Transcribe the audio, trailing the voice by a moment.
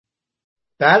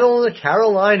Battle of the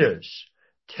Carolinas.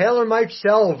 Taylor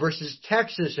Mikesell versus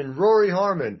Texas and Rory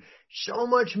Harmon. So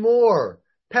much more.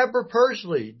 Pepper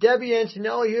Persley, Debbie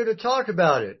Antonelli here to talk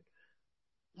about it.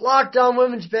 Locked On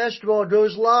Women's Basketball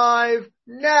goes live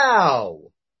now.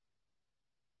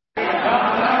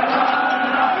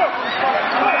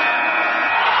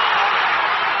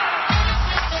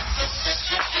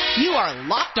 You are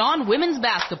Locked On Women's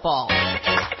Basketball,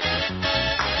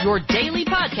 your daily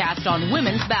podcast on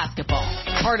women's basketball.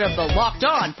 Part of the Locked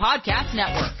On Podcast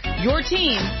Network, your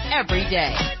team every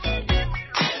day.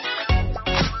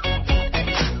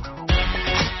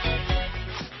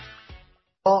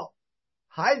 Well,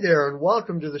 hi there and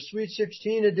welcome to the Sweet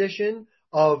 16 edition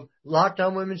of Locked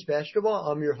On Women's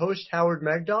Basketball. I'm your host, Howard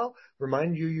Megdal.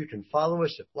 Remind you can follow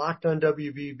us at Locked On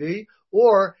WBB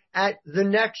or at The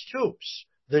Next Hoops.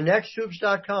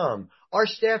 TheNextHoops.com. Our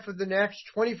staff of The Next,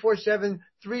 24/7,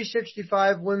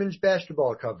 365 women's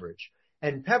basketball coverage.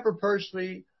 And Pepper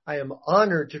Persley, I am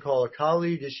honored to call a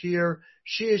colleague, is here.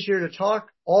 She is here to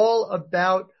talk all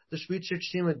about the Sweet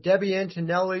 16 with Debbie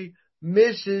Antonelli,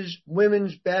 Mrs.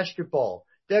 Women's Basketball.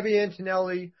 Debbie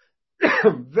Antonelli,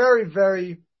 very,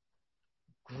 very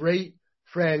great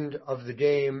friend of the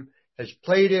game, has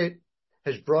played it,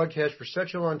 has broadcast for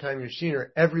such a long time. You've seen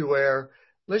her everywhere.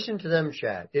 Listen to them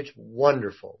chat. It's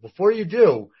wonderful. Before you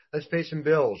do, let's pay some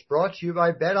bills. Brought to you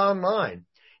by BetOnline.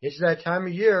 It's that time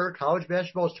of year. College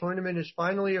basketball's tournament is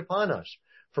finally upon us.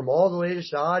 From all the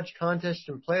latest odds, contests,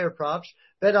 and player props,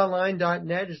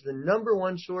 BetOnline.net is the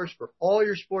 #1 source for all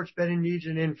your sports betting needs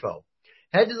and info.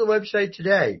 Head to the website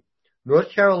today. North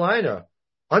Carolina,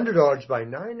 underdogs by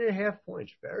 9.5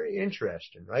 points. Very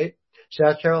interesting, right?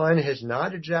 South Carolina has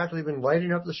not exactly been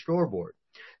lighting up the scoreboard.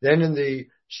 Then in the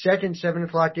second 7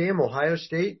 o'clock game, Ohio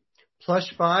State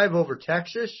 +5 over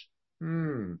Texas.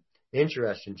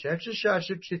 Interesting. Texas shot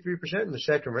 63% in the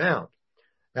second round.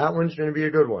 That one's going to be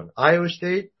a good one. Iowa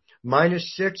State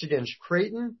 -6 against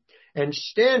Creighton. And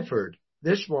Stanford,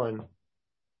 this one,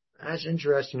 that's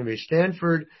interesting to me.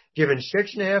 Stanford giving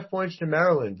 6.5 points to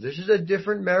Maryland. This is a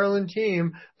different Maryland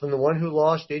team from the one who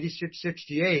lost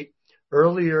 86-68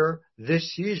 earlier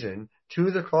this season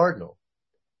to the Cardinal.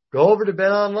 Go over to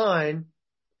BetOnline.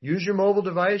 Use your mobile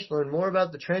device. Learn more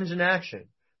about the trends in action.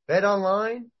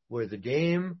 BetOnline, where the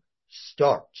game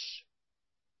starts.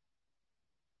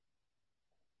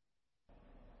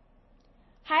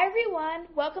 Hi everyone,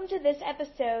 welcome to this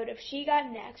episode of She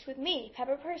Got Next with me,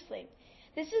 Pepper Persley.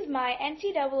 This is my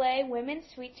NCAA Women's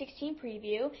Sweet 16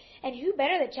 preview, and who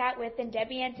better to chat with than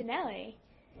Debbie Antonelli?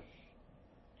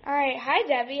 Alright, hi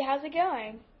Debbie, how's it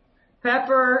going?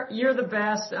 Pepper, you're the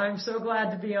best. I'm so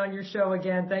glad to be on your show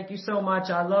again. Thank you so much.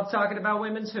 I love talking about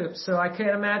women's hoops, so I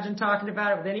can't imagine talking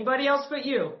about it with anybody else but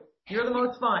you. You're the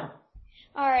most fun.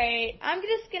 Alright, I'm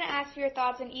just going to ask for your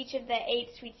thoughts on each of the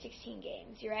 8 Sweet 16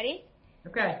 games. You ready?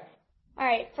 Okay.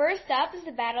 Alright, first up is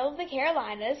the Battle of the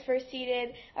Carolinas. One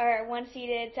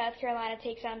seeded South Carolina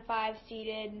takes on 5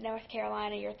 seeded North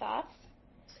Carolina. Your thoughts?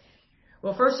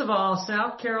 Well, first of all,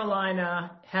 South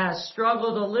Carolina has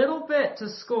struggled a little bit to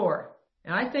score.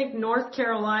 And I think North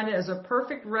Carolina is a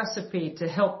perfect recipe to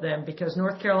help them because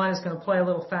North Carolina is going to play a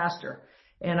little faster.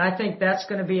 And I think that's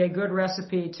going to be a good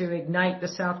recipe to ignite the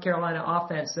South Carolina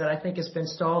offense that I think has been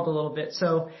stalled a little bit.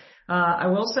 So I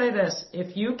will say this.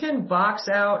 If you can box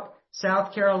out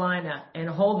South Carolina and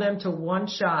hold them to one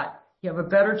shot, you have a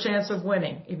better chance of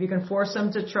winning. If you can force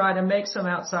them to try to make some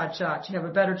outside shots, you have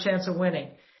a better chance of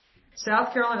winning.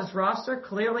 South Carolina's roster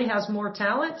clearly has more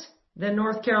talent than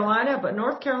North Carolina, but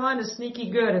North Carolina is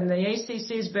sneaky good, and the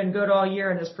ACC's been good all year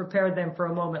and has prepared them for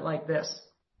a moment like this.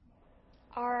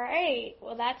 All right.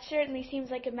 Well, that certainly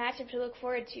seems like a matchup to look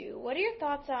forward to. What are your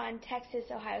thoughts on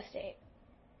Texas-Ohio State?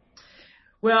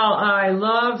 Well, I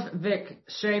love Vic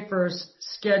Schaefer's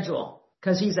schedule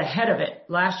because he's ahead of it.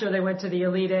 Last year they went to the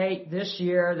Elite Eight. This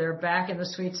year they're back in the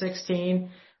Sweet 16.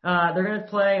 They're going to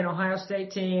play an Ohio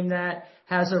State team that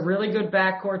has a really good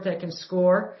backcourt that can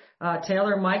score.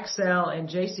 Taylor Mikesell and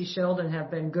J.C. Sheldon have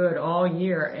been good all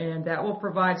year, and that will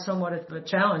provide somewhat of a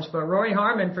challenge. But Rory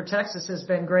Harmon for Texas has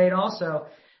been great also.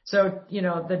 So,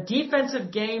 the defensive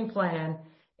game plan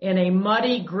in a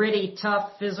muddy, gritty,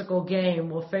 tough, physical game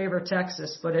will favor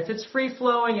Texas. But if it's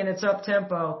free-flowing and it's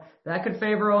up-tempo, that could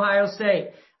favor Ohio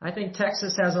State. I think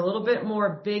Texas has a little bit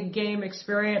more big game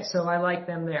experience, so I like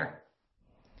them there.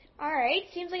 All right.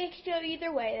 Seems like it could go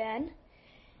either way then.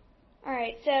 All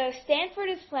right, so Stanford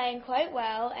is playing quite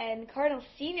well, and Cardinals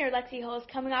senior Lexi Hull is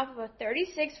coming off of a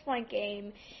 36-point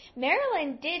game.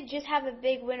 Maryland did just have a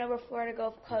big win over Florida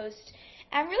Gulf Coast.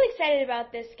 I'm really excited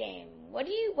about this game. What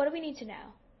do we need to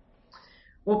know?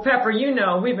 Well, Pepper,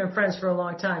 we've been friends for a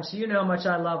long time, so you know how much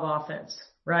I love offense.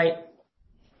 right?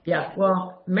 Yeah.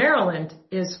 Well, Maryland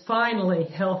is finally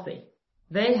healthy.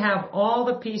 They have all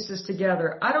the pieces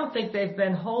together. I don't think they've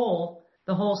been whole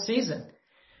the whole season.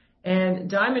 And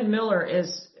Diamond Miller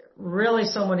is really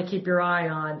someone to keep your eye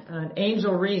on. And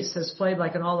Angel Reese has played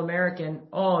like an All-American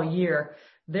all year.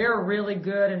 They're really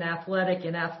good and athletic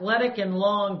and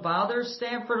long bothers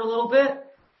Stanford a little bit.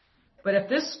 But if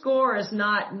this score is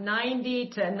not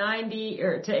 90 to 90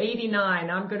 or to 89,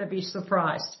 I'm going to be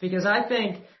surprised, because I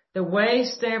think the way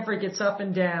Stanford gets up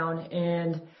and down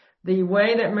and the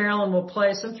way that Maryland will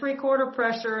play some three-quarter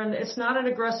pressure, and it's not an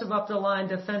aggressive up-the-line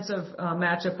defensive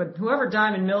matchup, but whoever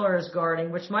Diamond Miller is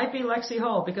guarding, which might be Lexi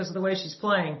Hull because of the way she's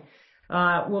playing,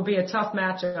 will be a tough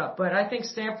matchup. But I think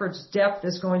Stanford's depth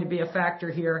is going to be a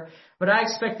factor here. But I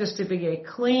expect this to be a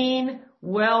clean,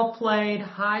 well-played,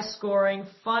 high-scoring,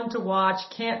 fun to watch,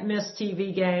 can't-miss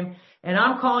TV game. And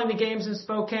I'm calling the games in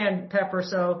Spokane, Pepper,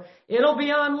 so it'll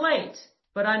be on late.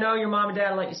 But I know your mom and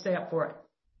dad will let you stay up for it.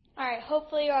 All right,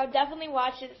 hopefully, or I'll definitely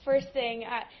watch it first thing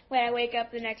when I wake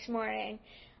up the next morning.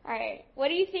 All right, what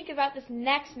do you think about this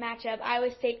next matchup,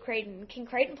 Iowa State-Creighton? Can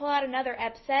Creighton pull out another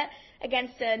upset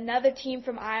against another team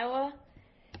from Iowa?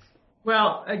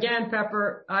 Well, again,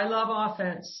 Pepper, I love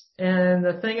offense. And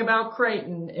the thing about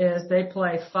Creighton is they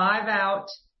play 5 out,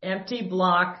 empty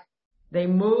block. They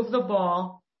move the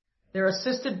ball. Their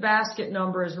assisted basket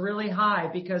number is really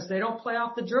high because they don't play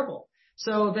off the dribble.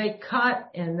 So they cut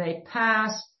and they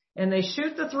pass and they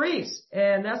shoot the threes.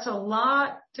 And that's a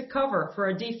lot to cover for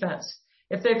a defense.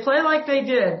 If they play like they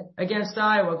did against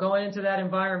Iowa, going into that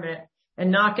environment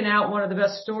and knocking out one of the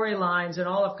best storylines in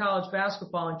all of college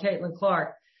basketball in Caitlin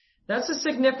Clark, that's a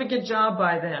significant job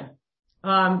by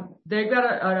them. They've got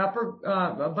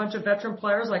a bunch of veteran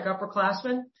players like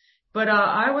upperclassmen, but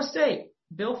Iowa State,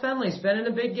 Bill Fenley's been in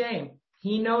a big game.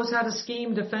 He knows how to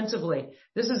scheme defensively.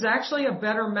 This is actually a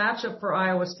better matchup for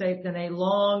Iowa State than a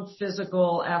long,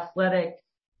 physical, athletic,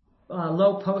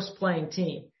 low post playing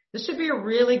team. This should be a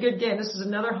really good game. This is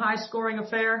another high scoring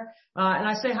affair. And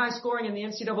I say high scoring in the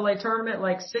NCAA tournament,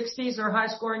 like 60s are high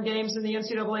scoring games in the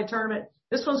NCAA tournament.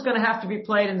 This one's going to have to be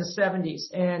played in the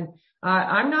 70s. And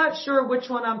I'm not sure which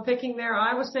one I'm picking there.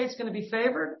 Iowa State's going to be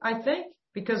favored, I think,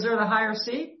 because they're the higher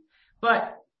seed.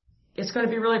 But it's going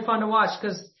to be really fun to watch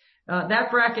because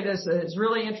that bracket is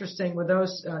really interesting with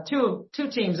those two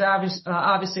teams,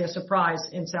 obviously a surprise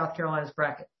in South Carolina's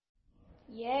bracket.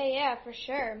 Yeah, for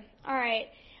sure. All right.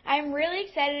 I'm really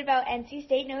excited about NC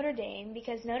State Notre Dame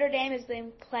because Notre Dame has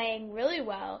been playing really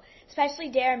well, especially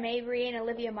Dara Mabry and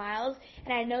Olivia Miles,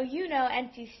 and I know you know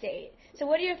NC State. So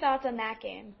what are your thoughts on that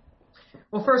game?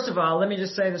 Well, first of all, let me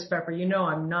just say this, Pepper. You know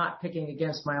I'm not picking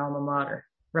against my alma mater,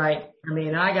 right? I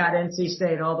mean, I got NC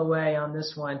State all the way on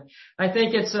this one. I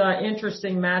think it's an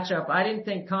interesting matchup. I didn't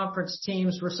think conference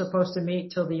teams were supposed to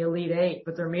meet till the Elite Eight,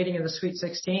 but they're meeting in the Sweet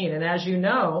 16. And as you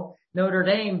know, Notre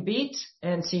Dame beat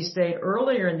NC State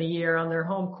earlier in the year on their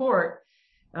home court.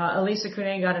 Elisa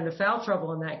Cunane got into foul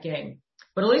trouble in that game.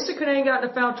 But Elisa Cunane got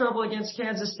into foul trouble against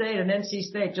Kansas State, and NC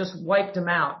State just wiped them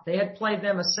out. They had played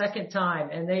them a second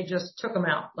time, and they just took them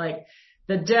out. Like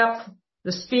the depth,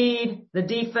 the speed, the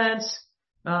defense,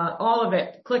 all of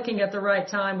it clicking at the right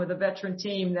time with a veteran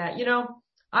team that, you know,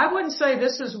 I wouldn't say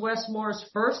this is Wes Moore's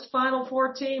first Final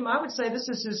Four team. I would say this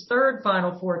is his third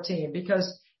Final Four team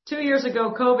because 2 years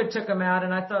ago, COVID took them out,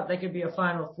 and I thought they could be a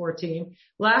Final Four team.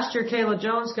 Last year, Kayla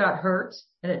Jones got hurt,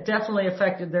 and it definitely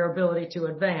affected their ability to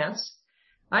advance.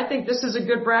 I think this is a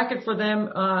good bracket for them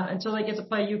until they get to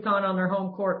play UConn on their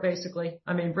home court, basically.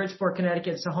 I mean, Bridgeport,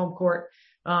 Connecticut is a home court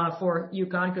for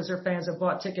UConn because their fans have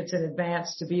bought tickets in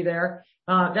advance to be there.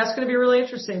 That's going to be really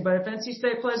interesting. But if NC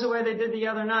State plays the way they did the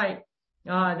other night,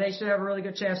 they should have a really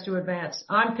good chance to advance.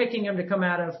 I'm picking them to come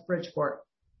out of Bridgeport.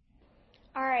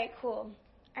 All right, cool.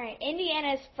 All right,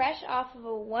 Indiana is fresh off of a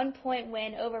 1-point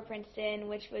win over Princeton,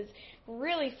 which was a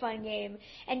really fun game.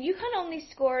 And UConn only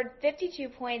scored 52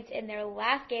 points in their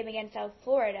last game against South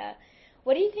Florida.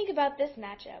 What do you think about this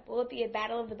matchup? Will it be a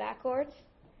battle of the backcourts?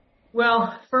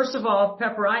 Well, first of all,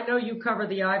 Pepper, I know you cover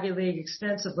the Ivy League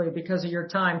extensively because of your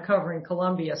time covering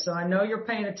Columbia, so I know you're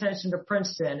paying attention to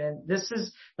Princeton. And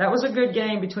that was a good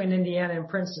game between Indiana and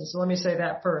Princeton, so let me say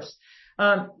that first.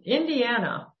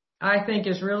 Indiana, I think,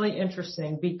 is really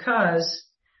interesting because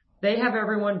they have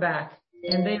everyone back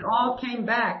and they all came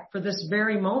back for this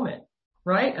very moment,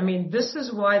 right? I mean, this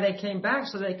is why they came back,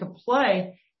 so they could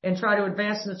play and try to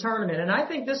advance in the tournament. And I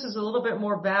think this is a little bit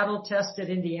more battle-tested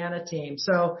Indiana team.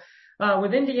 So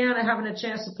with Indiana having a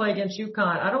chance to play against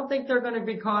UConn, I don't think they're going to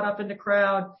be caught up in the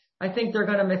crowd. I think they're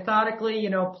going to methodically,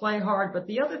 play hard. But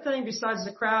the other thing besides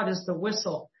the crowd is the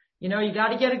whistle. You got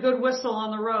to get a good whistle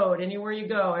on the road anywhere you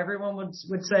go. Everyone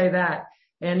would say that.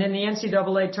 And in the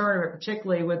NCAA tournament,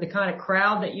 particularly with the kind of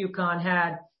crowd that UConn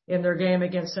had in their game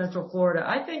against Central Florida,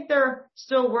 I think they're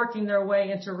still working their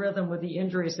way into rhythm with the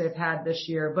injuries they've had this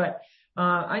year. But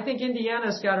I think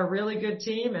Indiana's got a really good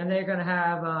team, and they're going to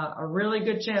have a really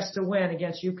good chance to win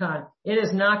against UConn. It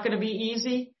is not going to be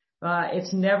easy.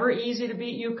 It's never easy to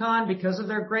beat UConn because of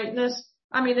their greatness.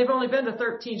 I mean, they've only been to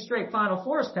 13 straight Final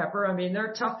Fours, Pepper. I mean,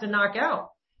 they're tough to knock out.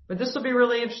 But this will be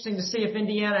really interesting to see if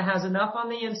Indiana has enough on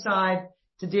the inside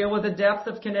to deal with the depth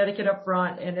of Connecticut up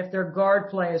front, and if their guard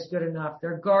play is good enough.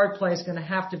 Their guard play is going to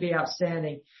have to be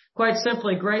outstanding. Quite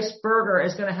simply, Grace Berger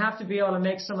is going to have to be able to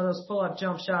make some of those pull-up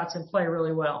jump shots and play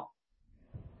really well.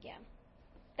 Yeah,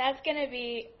 that's going to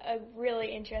be a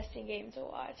really interesting game to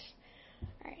watch.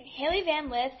 All right, Hailey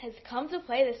Van Lith has come to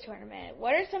play this tournament.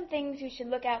 What are some things you should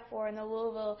look out for in the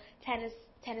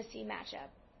Louisville-Tennessee matchup?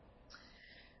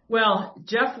 Well,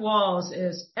 Jeff Walz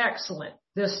is excellent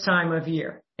this time of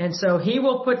year. And so he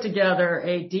will put together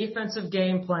a defensive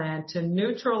game plan to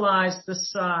neutralize the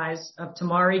size of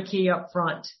Tamari Key up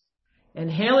front. And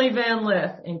Hailey Van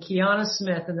Lith and Kiana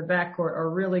Smith in the backcourt are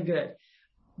really good.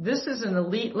 This is an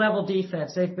elite level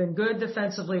defense. They've been good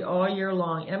defensively all year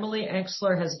long. Emily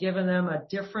Enxler has given them a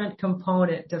different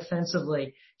component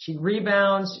defensively. She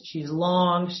rebounds, she's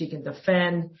long, she can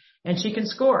defend, and she can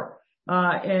score.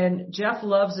 And Jeff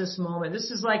loves this moment.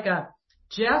 This is like a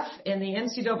Jeff and the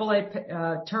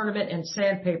NCAA tournament and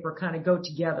sandpaper kind of go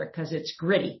together because it's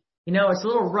gritty. You know, it's a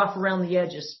little rough around the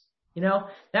edges. You know,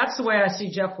 that's the way I see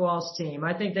Jeff Walz's team.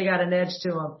 I think they got an edge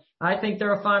to them. I think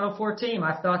they're a Final Four team.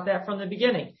 I've thought that from the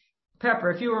beginning.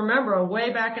 Pepper, if you remember,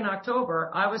 way back in October,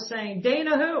 I was saying,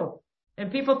 Dana who?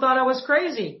 And people thought I was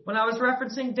crazy when I was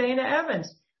referencing Dana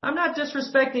Evans. I'm not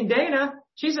disrespecting Dana.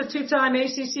 She's a two-time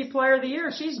ACC Player of the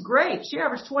Year. She's great. She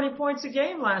averaged 20 points a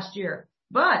game last year.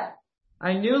 But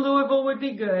I knew Louisville would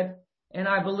be good, and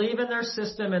I believe in their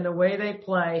system and the way they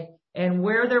play and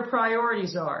where their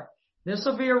priorities are. This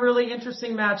will be a really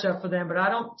interesting matchup for them, but I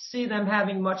don't see them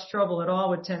having much trouble at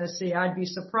all with Tennessee. I'd be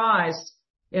surprised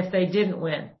if they didn't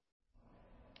win.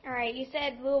 All right, you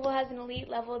said Louisville has an elite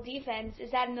level defense. Is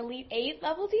that an Elite 8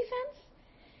 level defense?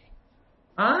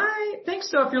 I think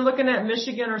so. If you're looking at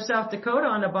Michigan or South Dakota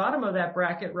on the bottom of that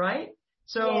bracket, right?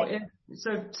 So, yeah.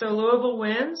 So Louisville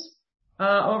wins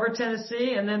over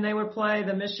Tennessee, and then they would play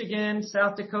the Michigan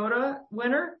South Dakota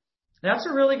winner. That's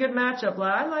a really good matchup.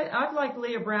 I'd like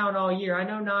Leah Brown all year. I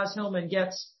know Naz Hillman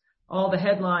gets all the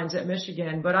headlines at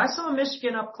Michigan, but I saw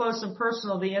Michigan up close and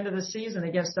personal at the end of the season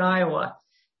against Iowa,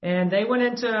 and they went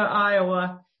into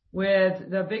Iowa with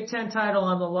the Big Ten title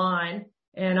on the line.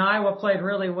 And Iowa played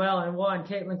really well and won.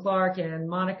 Caitlin Clark and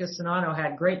Monica Sonano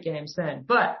had great games then.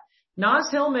 But Naz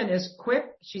Hillman is quick.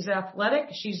 She's athletic.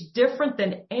 She's different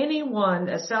than anyone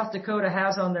that South Dakota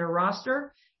has on their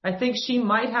roster. I think she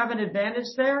might have an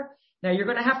advantage there. Now, you're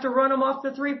going to have to run them off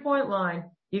the three-point line.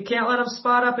 You can't let them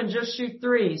spot up and just shoot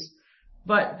threes.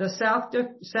 But the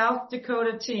South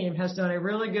Dakota team has done a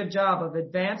really good job of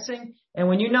advancing. And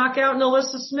when you knock out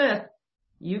Nalissa Smith,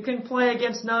 you can play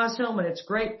against Naz Hillman. It's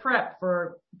great prep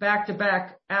for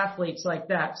back-to-back athletes like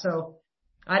that. So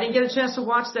I didn't get a chance to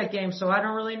watch that game, so I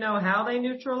don't really know how they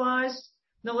neutralized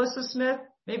Nalissa Smith.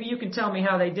 Maybe you can tell me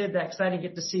how they did that because I didn't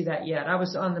get to see that yet. I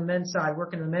was on the men's side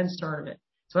working the men's tournament,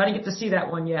 so I didn't get to see that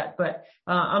one yet. But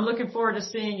I'm looking forward to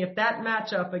seeing if that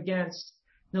matchup against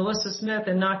Nalissa Smith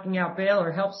and knocking out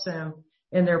Baylor helps them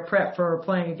in their prep for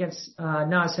playing against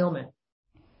Naz Hillman.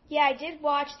 Yeah, I did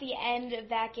watch the end of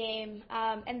that game,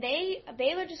 and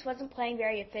Baylor just wasn't playing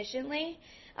very efficiently,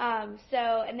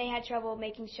 and they had trouble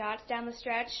making shots down the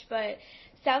stretch, but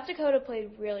South Dakota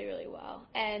played really, really well,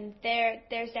 and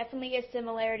there's definitely a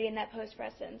similarity in that post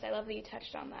presence. I love that you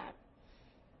touched on that.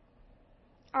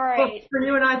 All right. Well,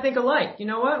 you and I think alike. You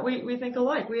know what? We think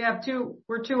alike.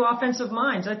 We're two offensive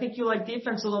minds. I think you like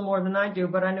defense a little more than I do,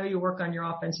 but I know you work on your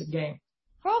offensive game.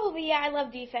 Probably, yeah, I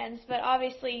love defense, but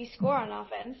obviously you score on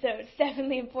offense, so it's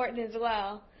definitely important as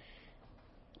well.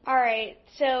 All right,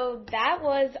 so that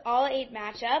was all 8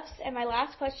 matchups, and my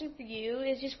last question for you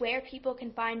is just where people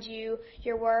can find you,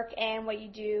 your work, and what you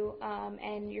do,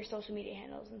 and your social media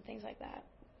handles and things like that.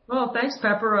 Well, thanks,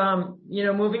 Pepper.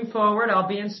 Moving forward, I'll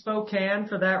be in Spokane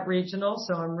for that regional,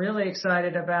 so I'm really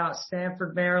excited about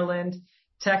Stanford, Maryland,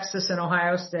 Texas, and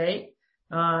Ohio State.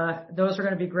 Those are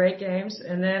going to be great games.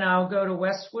 And then I'll go to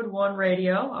Westwood One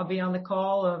Radio. I'll be on the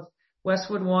call of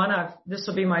Westwood One. This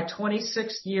will be my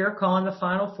 26th year calling the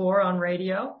Final Four on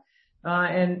radio.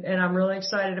 And I'm really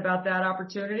excited about that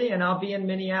opportunity. And I'll be in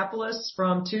Minneapolis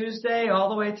from Tuesday all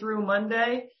the way through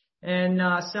Monday and,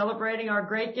 celebrating our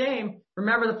great game.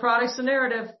 Remember, the product's the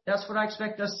narrative. That's what I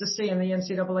expect us to see in the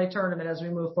NCAA tournament as we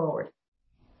move forward.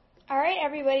 All right,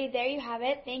 everybody, there you have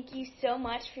it. Thank you so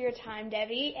much for your time,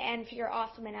 Debbie, and for your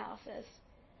awesome analysis.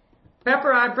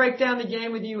 Pepper, I break down the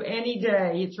game with you any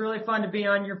day. It's really fun to be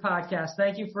on your podcast.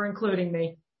 Thank you for including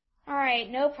me. All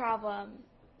right, no problem.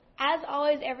 As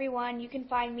always, everyone, you can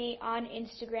find me on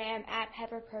Instagram at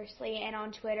Pepper Pursley and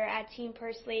on Twitter at Team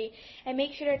Pursley. And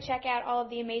make sure to check out all of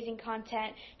the amazing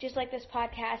content, just like this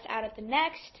podcast, out at the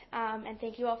Next. And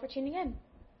thank you all for tuning in.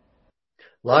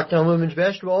 Locked On Women's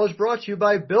Basketball is brought to you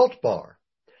by Built Bar.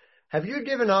 Have you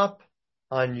given up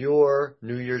on your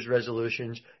New Year's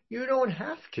resolutions? You don't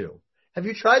have to. Have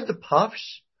you tried the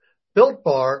puffs? Built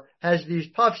Bar has these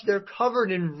puffs. They're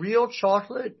covered in real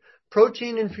chocolate,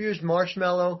 protein-infused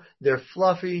marshmallow. They're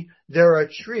fluffy. They're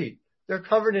a treat. They're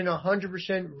covered in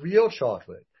 100% real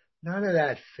chocolate. None of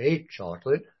that fake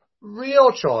chocolate.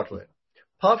 Real chocolate.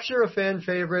 Puffs are a fan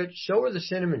favorite. So are the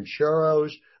cinnamon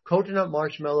churros, coconut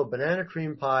marshmallow, banana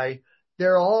cream pie.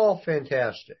 They're all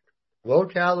fantastic. Low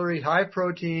calorie, high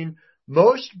protein.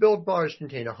 Most Built Bars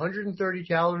contain 130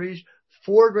 calories,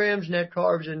 4 grams net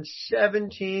carbs, and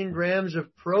 17 grams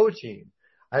of protein.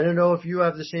 I don't know if you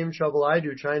have the same trouble I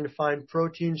do trying to find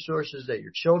protein sources that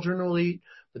your children will eat,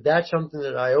 but that's something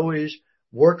that I always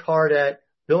work hard at.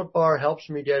 Built Bar helps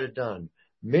me get it done.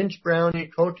 Mint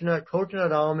brownie,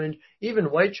 coconut almond, even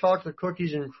white chocolate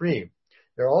cookies and cream.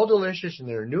 They're all delicious, and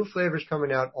there are new flavors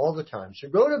coming out all the time. So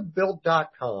go to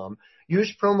Built.com,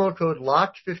 use promo code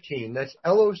LOCKED15, that's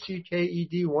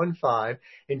LOCKED15,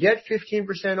 and get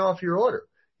 15% off your order.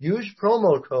 Use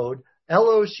promo code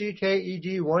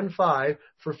LOCKED15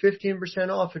 for 15%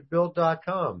 off at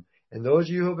Built.com. And those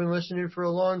of you who have been listening for a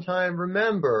long time,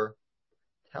 remember,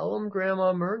 tell them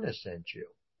Grandma Myrna sent you.